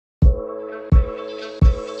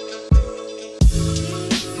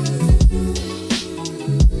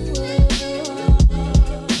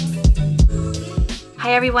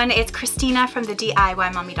Hi everyone, it's Christina from the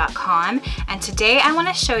DIYmommy.com, and today I want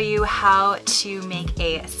to show you how to make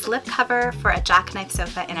a slip cover for a jackknife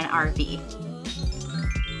sofa in an RV.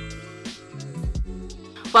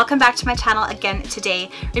 Welcome back to my channel again today.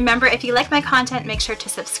 Remember, if you like my content, make sure to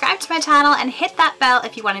subscribe to my channel and hit that bell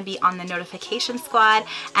if you want to be on the notification squad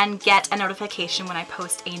and get a notification when I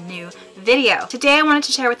post a new video. Today I wanted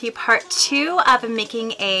to share with you part 2 of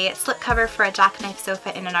making a slip cover for a jackknife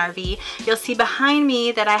sofa in an RV. You'll see behind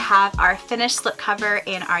me that I have our finished slip cover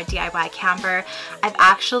in our DIY camper. I've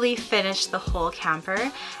actually finished the whole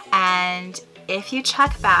camper, and if you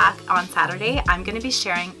check back on Saturday, I'm going to be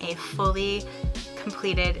sharing a fully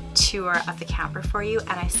completed tour of the camper for you,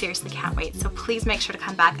 and I seriously can't wait. So please make sure to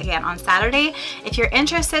come back again on Saturday. If you're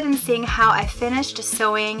interested in seeing how I finished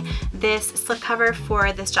sewing this slip cover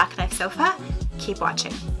for this jackknife sofa, keep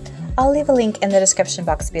watching. I'll leave a link in the description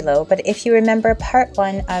box below, but if you remember part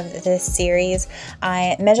 1 of this series,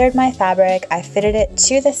 I measured my fabric, I fitted it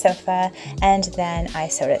to the sofa, and then I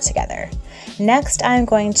sewed it together. Next, I'm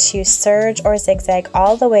going to serge or zigzag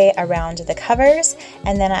all the way around the covers,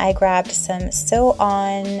 and then I grabbed some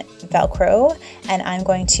sew-on Velcro, and I'm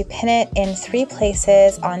going to pin it in 3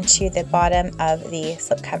 places onto the bottom of the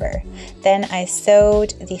slipcover. Then I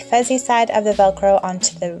sewed the fuzzy side of the Velcro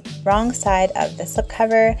onto the wrong side of the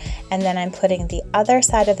slipcover, and then I'm putting the other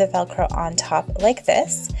side of the Velcro on top like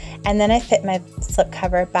this, and then I fit my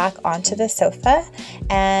slipcover back onto the sofa,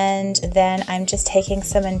 and then I'm just taking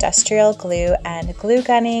some industrial glue and glue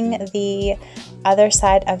gunning the other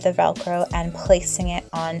side of the Velcro and placing it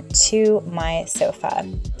onto my sofa.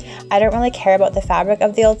 I don't really care about the fabric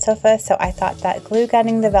of the old sofa, so I thought that glue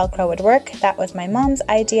gunning the Velcro would work. That was my mom's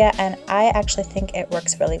idea, and I actually think it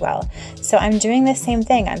works really well. So I'm doing the same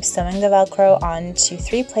thing. I'm sewing the Velcro onto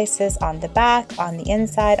 3 places on the back, on the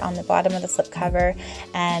inside, on the bottom of the slipcover,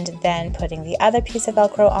 and then putting the other piece of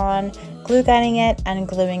Velcro on, glue gunning it, and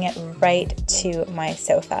gluing it right to my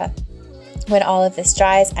sofa. When all of this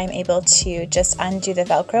dries, I'm able to just undo the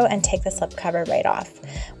Velcro and take the slipcover right off.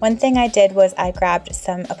 One thing I did was I grabbed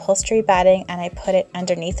some upholstery batting and I put it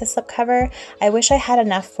underneath the slipcover. I wish I had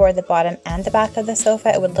enough for the bottom and the back of the sofa.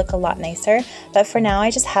 It would look a lot nicer, but for now I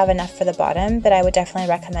just have enough for the bottom, but I would definitely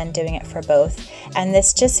recommend doing it for both. And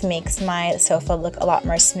this just makes my sofa look a lot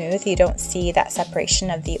more smooth. You don't see that separation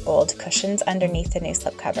of the old cushions underneath the new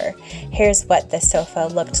slipcover. Here's what the sofa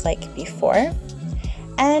looked like before.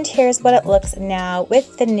 And here's what it looks now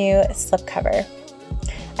with the new slipcover.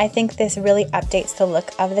 I think this really updates the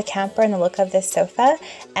look of the camper and the look of this sofa,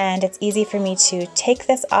 and it's easy for me to take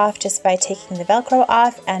this off just by taking the Velcro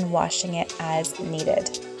off and washing it as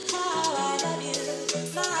needed.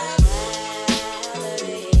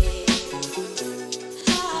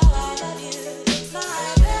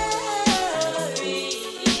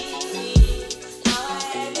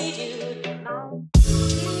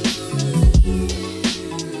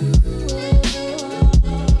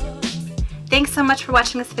 Thanks so much for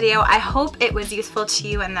watching this video. I hope it was useful to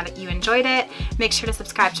you and that you enjoyed it. Make sure to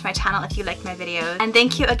subscribe to my channel if you like my videos. And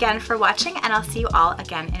thank you again for watching, and I'll see you all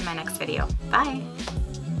again in my next video. Bye!